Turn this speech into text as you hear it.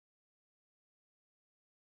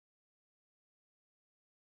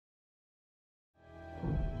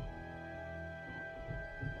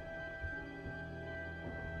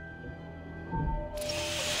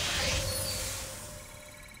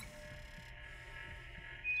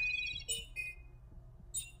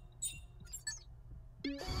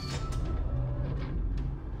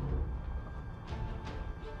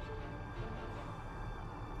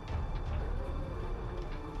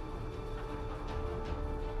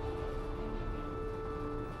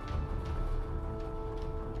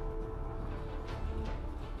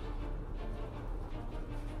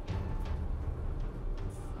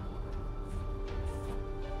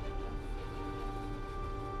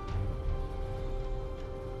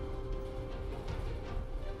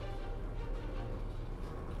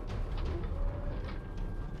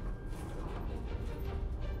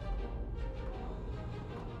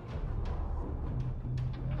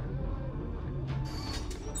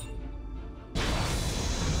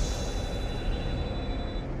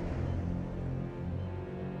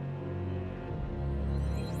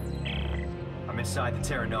inside the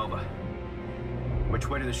Terra Nova. Which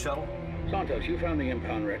way to the shuttle? Santos, you found the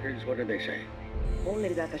impound records. What did they say? Only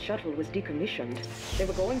that the shuttle was decommissioned. They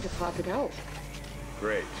were going to pop it out.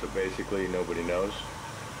 Great, so basically nobody knows?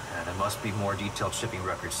 There must be more detailed shipping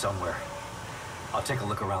records somewhere. I'll take a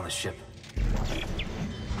look around the ship.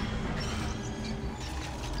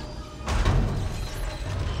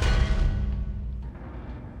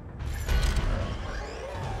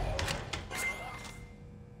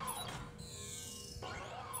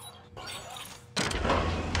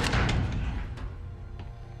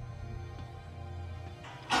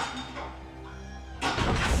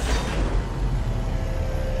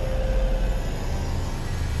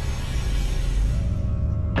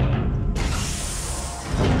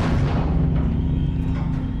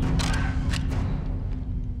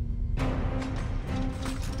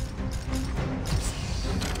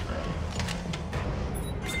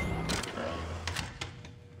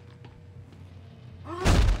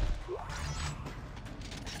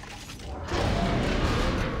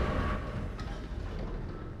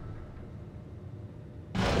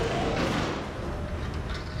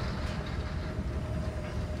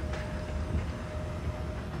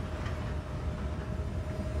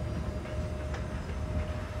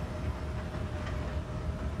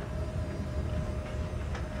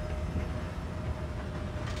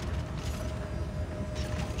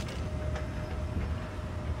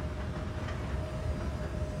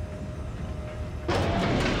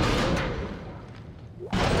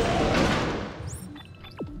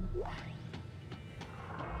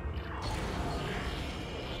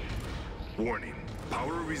 Warning.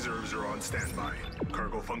 Power reserves are on standby.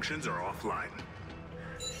 Cargo functions are offline.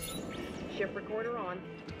 Ship recorder on.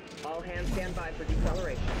 All hands stand by for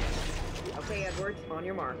deceleration. Okay, Edwards, on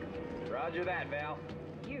your mark. Roger that, Val.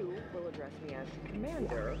 You will address me as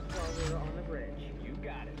Commander while we're on the bridge. You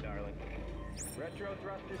got it, darling. Retro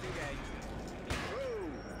thrusters engaged.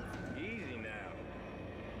 Whoa! Easy now.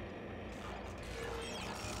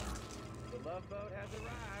 The love boat has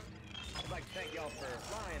arrived. I'd like to thank y'all for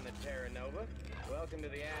flying the Terra Nova. Welcome to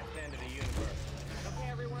the ass end of the universe. Okay,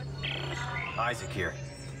 everyone? Isaac here.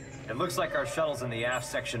 It looks like our shuttle's in the aft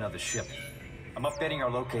section of the ship. I'm updating our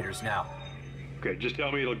locators now. Okay, just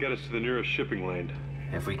tell me it'll get us to the nearest shipping lane.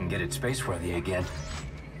 If we can get it space-worthy again.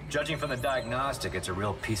 Judging from the diagnostic, it's a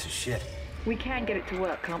real piece of shit. We can get it to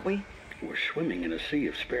work, can't we? We're swimming in a sea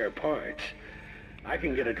of spare parts. I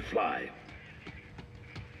can get it to fly.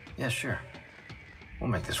 Yeah, sure. We'll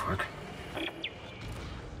make this work.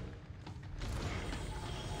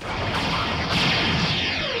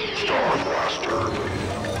 Star Blaster.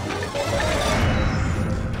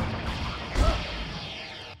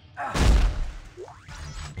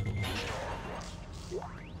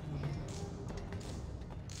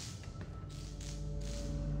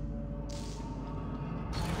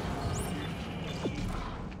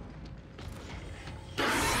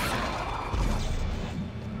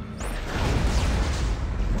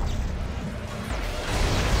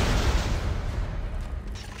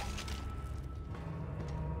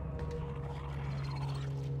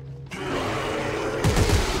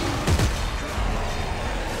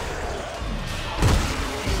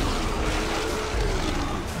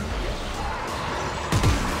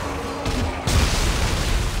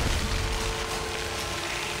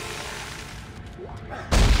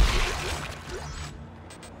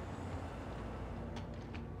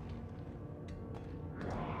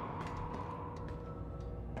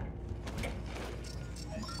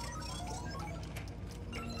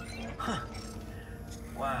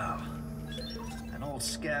 Wow. An old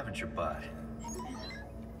scavenger bot.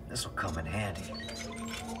 This'll come in handy.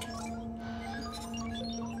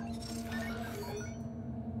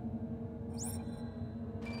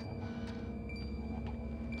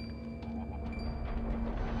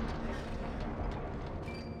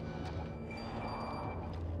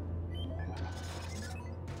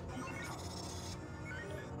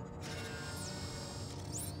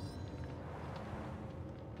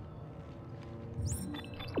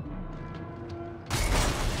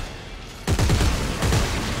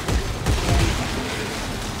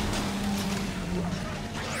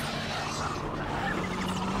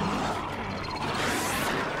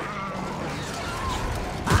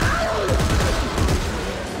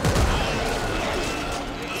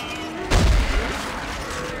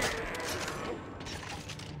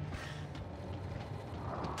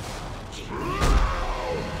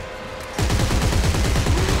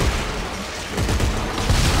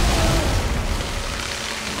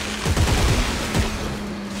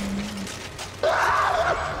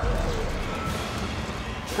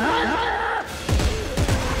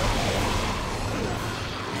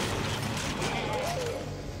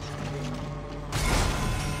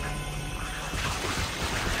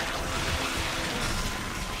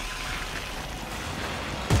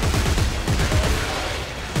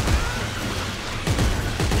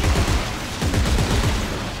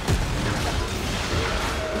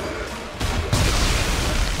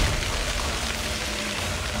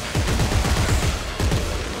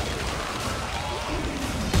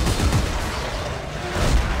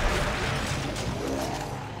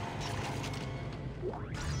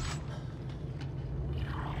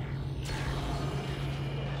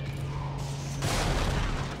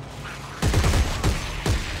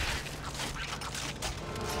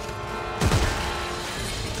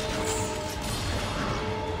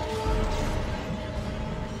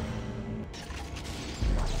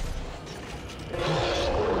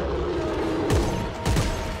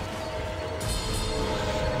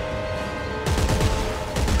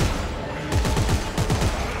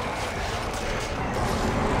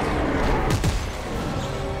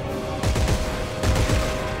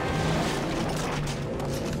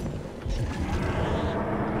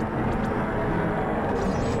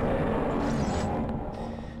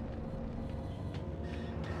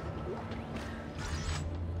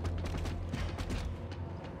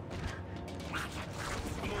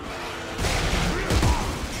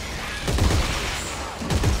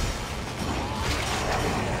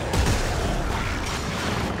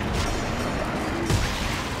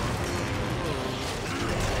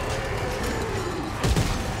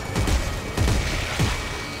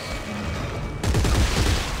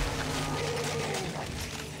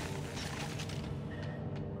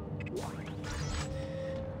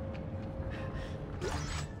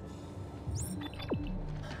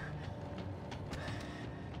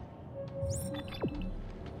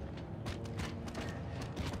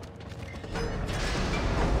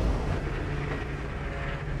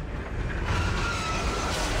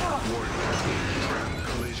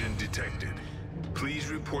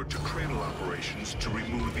 cradle operations to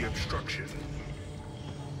remove the obstruction.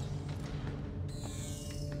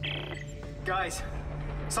 Guys,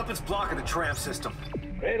 something's blocking the tram system.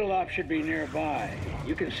 Cradle op should be nearby.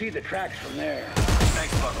 You can see the tracks from there.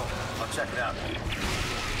 Thanks, Buckle. I'll check it out.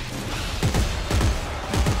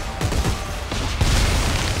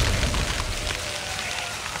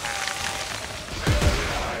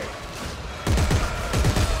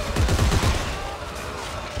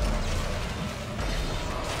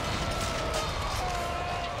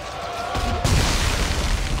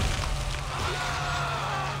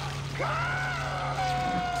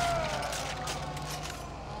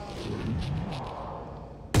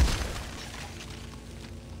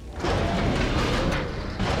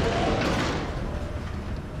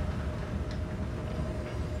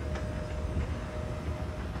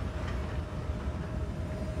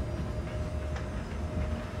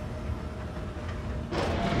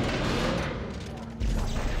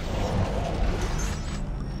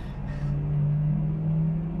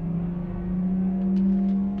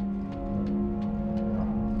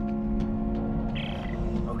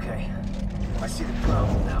 I see the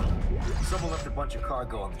problem now. Someone left a bunch of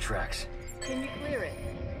cargo on the tracks. Can you clear it?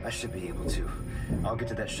 I should be able to. I'll get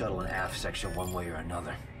to that shuttle in aft section one way or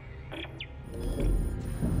another.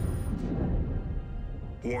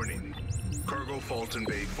 Warning. Cargo fault in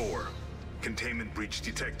Bay 4. Containment breach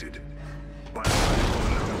detected. Biological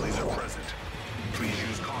anomalies are present. Please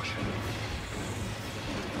use caution.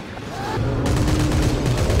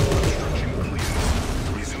 Obstruction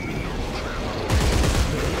clear. Resuming normal travel.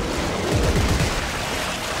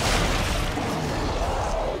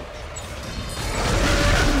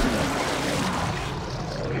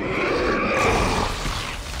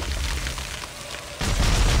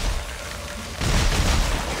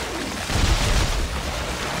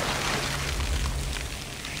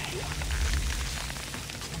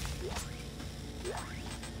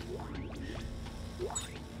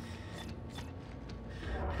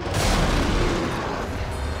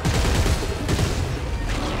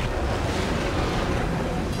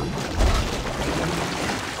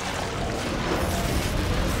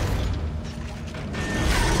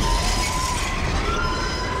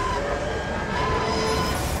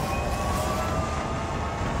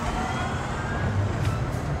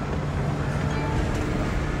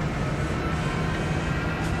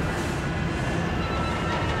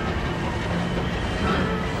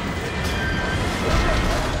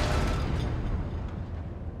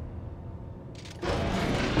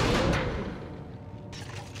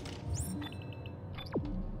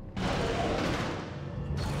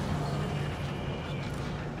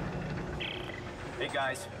 Hey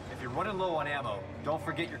guys, if you're running low on ammo, don't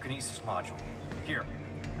forget your kinesis module. Here,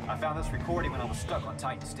 I found this recording when I was stuck on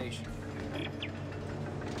Titan Station.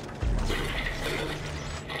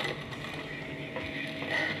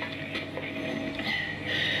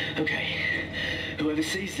 Okay, whoever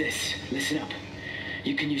sees this, listen up.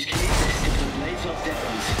 You can use kinesis to pull blades off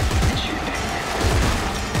depots and shoot back.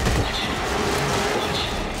 Watch.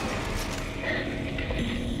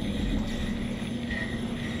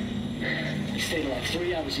 I stayed like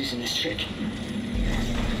 3 hours using this trick.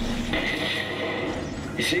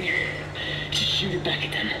 You see? Just shoot it back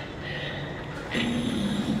at them.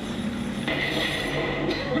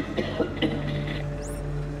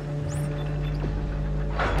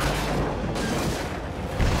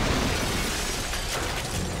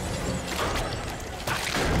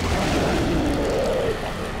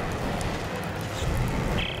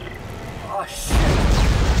 Oh shit!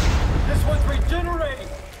 This one's regenerating!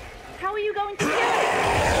 How are you going to do it?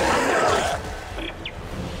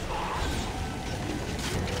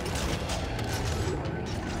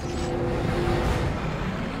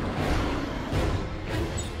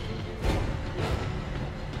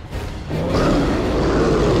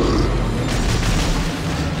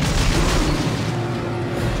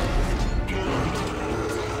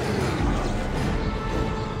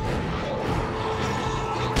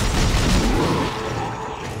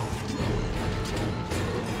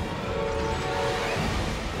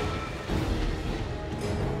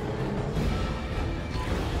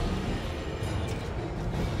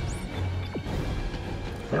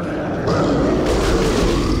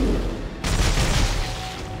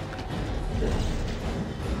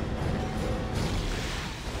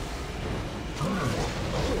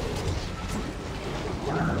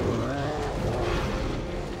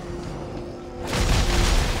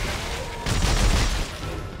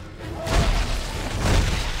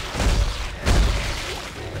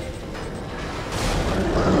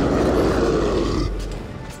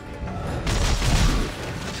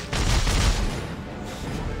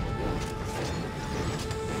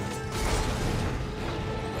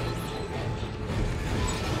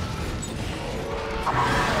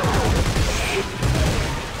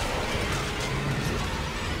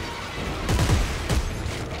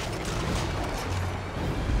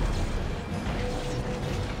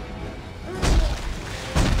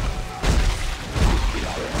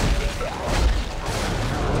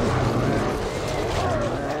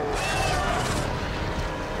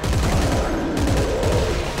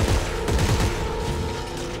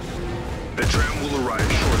 The tram will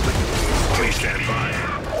arrive shortly. Please stand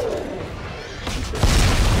by.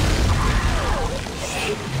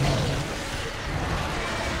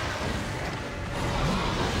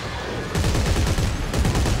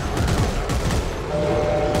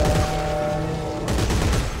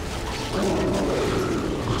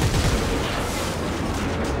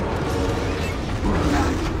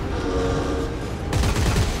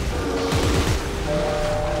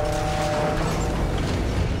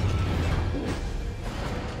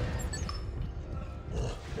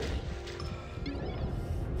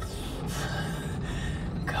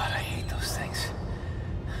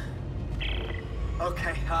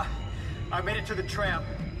 Okay, I made it to the tram.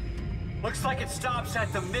 Looks like it stops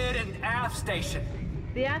at the mid and aft station.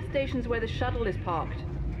 The aft station's where the shuttle is parked.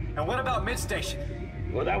 And what about mid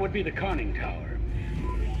station? Well, that would be the conning tower.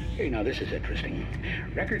 Hey, now this is interesting.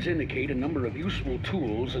 Records indicate a number of useful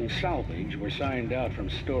tools and salvage were signed out from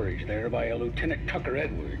storage there by a Lieutenant Tucker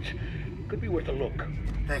Edwards. Could be worth a look.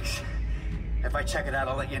 Thanks. If I check it out,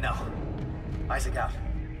 I'll let you know. Isaac out.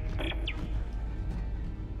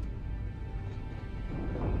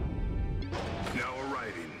 Now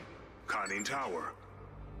arriving. Conning tower.